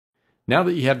Now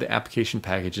that you have the application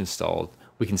package installed,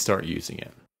 we can start using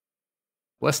it.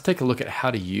 Let's take a look at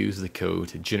how to use the code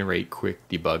to generate quick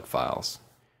debug files.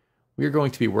 We are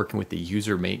going to be working with the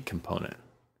user make component.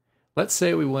 Let's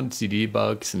say we wanted to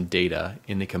debug some data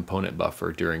in the component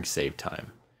buffer during save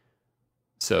time.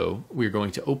 So we're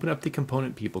going to open up the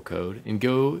component people code and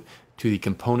go to the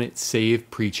component save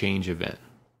pre-change event.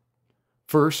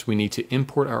 First, we need to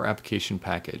import our application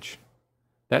package.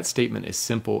 That statement is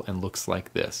simple and looks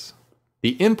like this.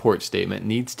 The import statement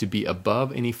needs to be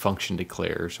above any function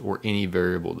declares or any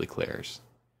variable declares.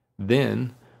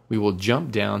 Then we will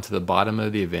jump down to the bottom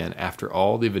of the event after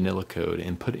all the vanilla code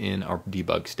and put in our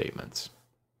debug statements.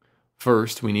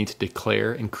 First, we need to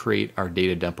declare and create our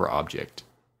dataDumper object.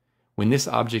 When this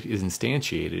object is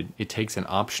instantiated, it takes an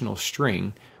optional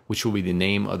string, which will be the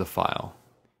name of the file.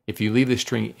 If you leave the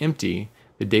string empty,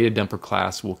 the dataDumper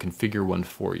class will configure one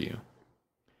for you.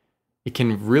 It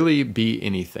can really be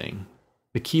anything.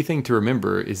 The key thing to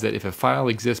remember is that if a file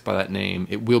exists by that name,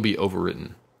 it will be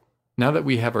overwritten. Now that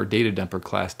we have our dataDumper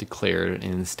class declared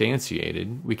and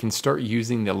instantiated, we can start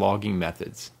using the logging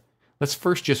methods. Let's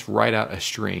first just write out a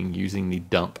string using the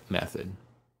dump method.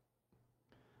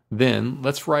 Then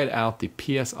let's write out the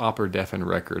ps_opr_def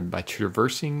record by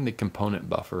traversing the component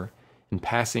buffer and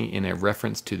passing in a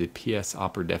reference to the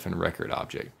ps_opr_def record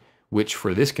object, which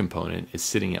for this component is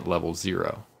sitting at level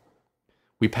 0.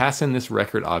 We pass in this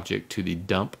record object to the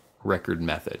dump record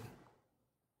method.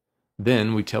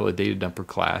 Then we tell the dataDumper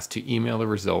class to email the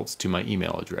results to my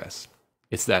email address.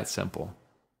 It's that simple.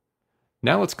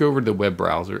 Now let's go over to the web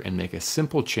browser and make a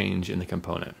simple change in the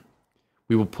component.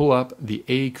 We will pull up the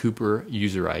A. Cooper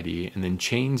user ID and then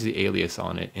change the alias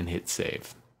on it and hit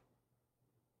save.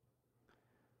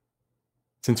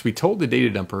 Since we told the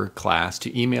dataDumper class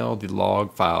to email the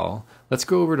log file, let's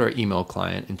go over to our email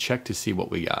client and check to see what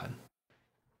we got.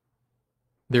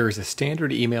 There is a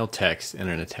standard email text and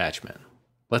an attachment.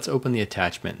 Let's open the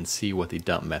attachment and see what the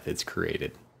dump methods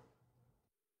created.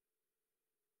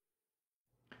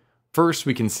 First,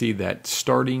 we can see that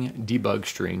starting debug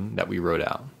string that we wrote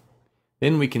out.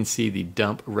 Then we can see the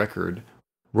dump record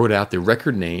wrote out the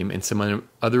record name and some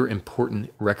other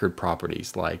important record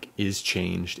properties like is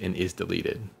changed and is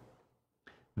deleted.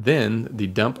 Then the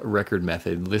dump record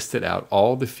method listed out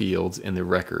all the fields in the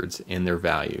records and their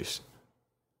values.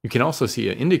 You can also see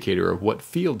an indicator of what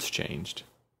fields changed.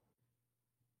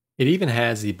 It even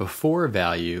has the before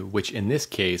value, which in this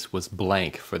case was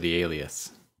blank for the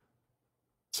alias.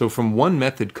 So from one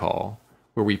method call,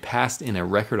 where we passed in a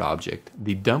record object,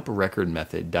 the dump record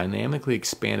method dynamically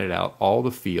expanded out all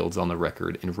the fields on the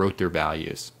record and wrote their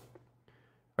values.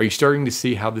 Are you starting to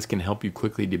see how this can help you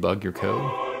quickly debug your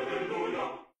code?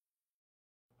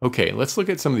 Okay, let's look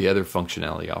at some of the other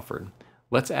functionality offered.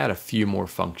 Let's add a few more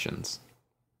functions.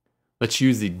 Let's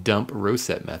use the dump row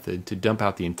set method to dump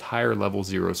out the entire level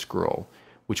 0 scroll,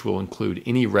 which will include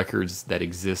any records that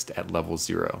exist at level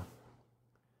 0.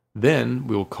 Then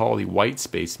we will call the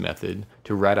whitespace method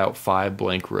to write out 5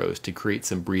 blank rows to create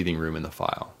some breathing room in the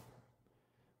file.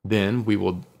 Then we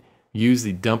will use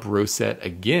the dump row set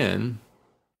again,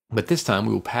 but this time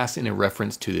we will pass in a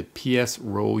reference to the ps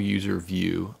role user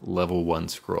view level 1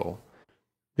 scroll.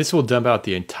 This will dump out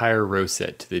the entire row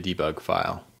set to the debug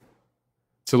file.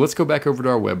 So let's go back over to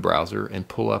our web browser and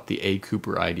pull up the A.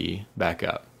 Cooper ID back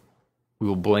up. We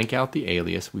will blank out the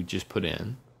alias we just put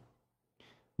in.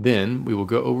 Then we will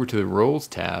go over to the Roles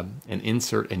tab and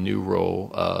insert a new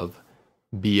role of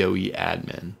BOE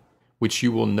admin, which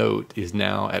you will note is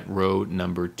now at row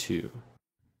number 2.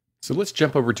 So let's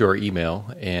jump over to our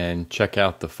email and check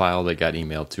out the file that got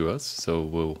emailed to us. So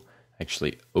we'll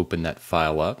actually open that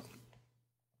file up.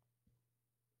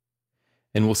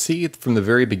 And we'll see from the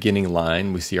very beginning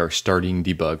line, we see our starting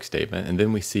debug statement, and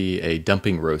then we see a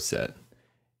dumping row set.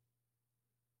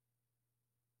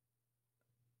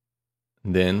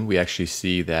 Then we actually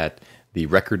see that the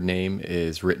record name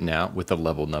is written out with a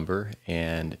level number,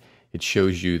 and it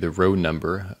shows you the row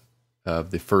number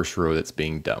of the first row that's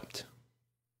being dumped.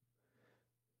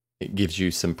 It gives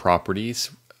you some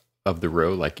properties of the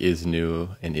row, like is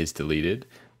new and is deleted.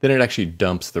 Then it actually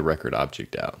dumps the record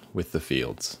object out with the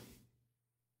fields.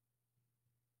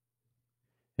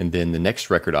 And then the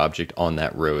next record object on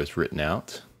that row is written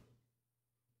out,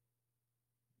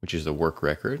 which is a work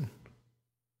record,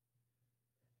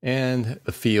 and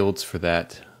the fields for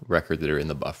that record that are in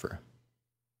the buffer.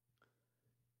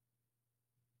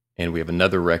 And we have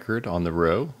another record on the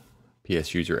row,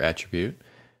 PS user attribute.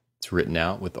 It's written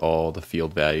out with all the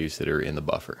field values that are in the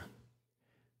buffer.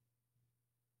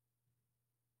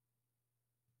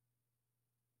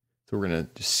 So we're going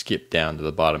to just skip down to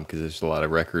the bottom because there's a lot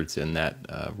of records in that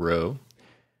row.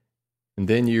 And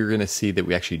then you're going to see that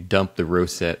we actually dump the row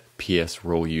set PS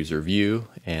role user view,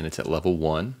 and it's at level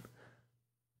 1.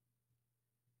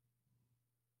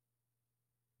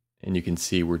 And you can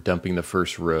see we're dumping the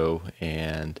first row,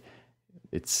 and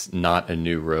it's not a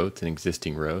new row, it's an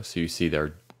existing row. So you see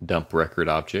our dump record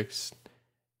objects,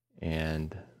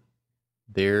 and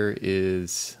there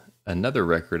is another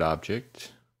record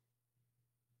object,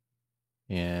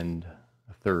 and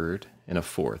a third and a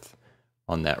fourth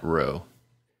on that row.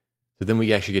 So then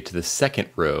we actually get to the second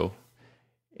row,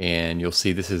 and you'll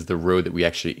see this is the row that we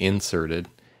actually inserted,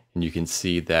 and you can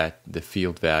see that the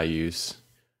field values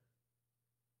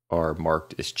are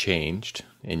marked as changed,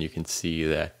 and you can see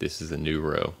that this is a new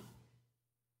row.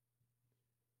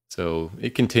 So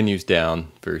it continues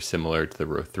down, very similar to the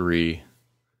row 3,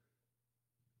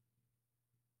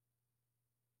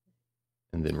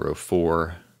 and then row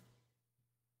 4,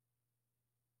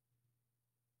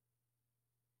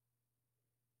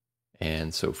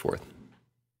 and so forth.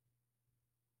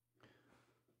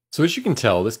 So as you can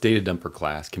tell, this dataDumper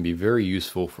class can be very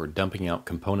useful for dumping out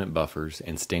component buffers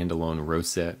and standalone row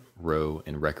set, row,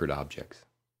 and record objects.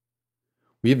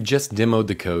 We have just demoed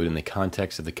the code in the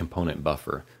context of the component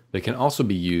buffer, but it can also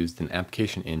be used in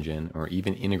Application Engine or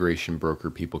even Integration Broker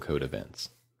People Code events.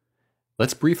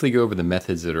 Let's briefly go over the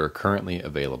methods that are currently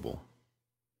available.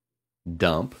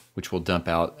 Dump, which will dump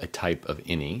out a type of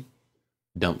any.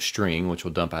 Dump string, which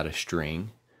will dump out a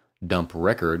string. Dump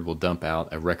record will dump out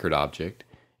a record object.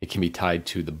 It can be tied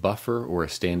to the buffer or a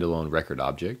standalone record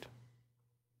object.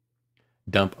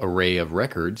 Dump array of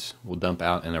records will dump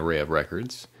out an array of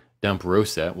records. Dump row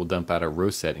set will dump out a row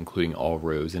set including all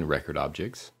rows and record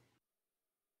objects.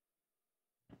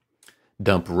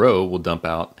 Dump row will dump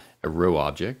out a row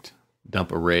object.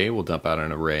 Dump array will dump out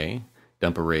an array.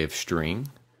 Dump array of string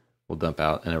will dump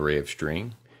out an array of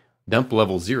string. Dump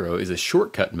level 0 is a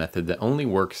shortcut method that only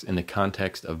works in the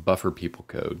context of buffer people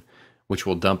code, which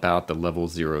will dump out the level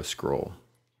 0 scroll.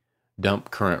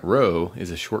 Dump current row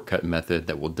is a shortcut method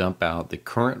that will dump out the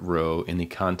current row in the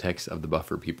context of the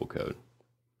buffer people code.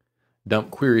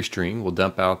 Dump query string will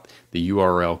dump out the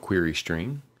URL query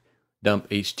string. Dump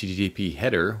HTTP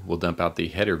header will dump out the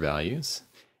header values.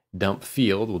 Dump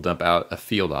field will dump out a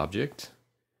field object.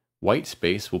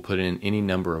 Whitespace will put in any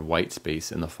number of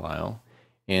whitespace in the file.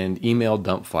 And email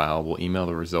dump file will email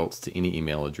the results to any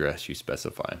email address you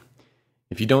specify.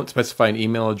 If you don't specify an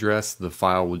email address, the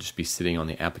file will just be sitting on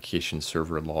the application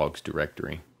server logs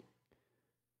directory.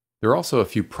 There are also a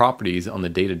few properties on the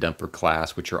dataDumper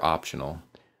class which are optional.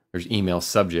 There's email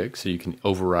subject, so you can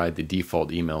override the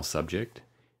default email subject.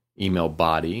 Email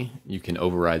body, you can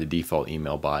override the default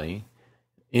email body.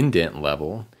 Indent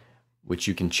level, which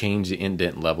you can change the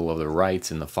indent level of the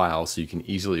writes in the file so you can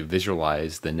easily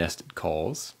visualize the nested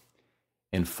calls.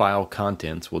 And file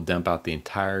contents will dump out the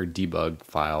entire debug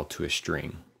file to a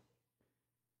string.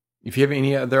 If you have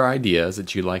any other ideas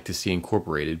that you'd like to see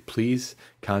incorporated, please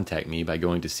contact me by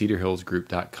going to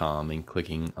cedarhillsgroup.com and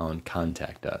clicking on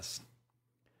Contact Us.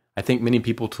 I think many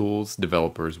people tools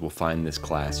developers will find this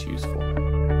class useful.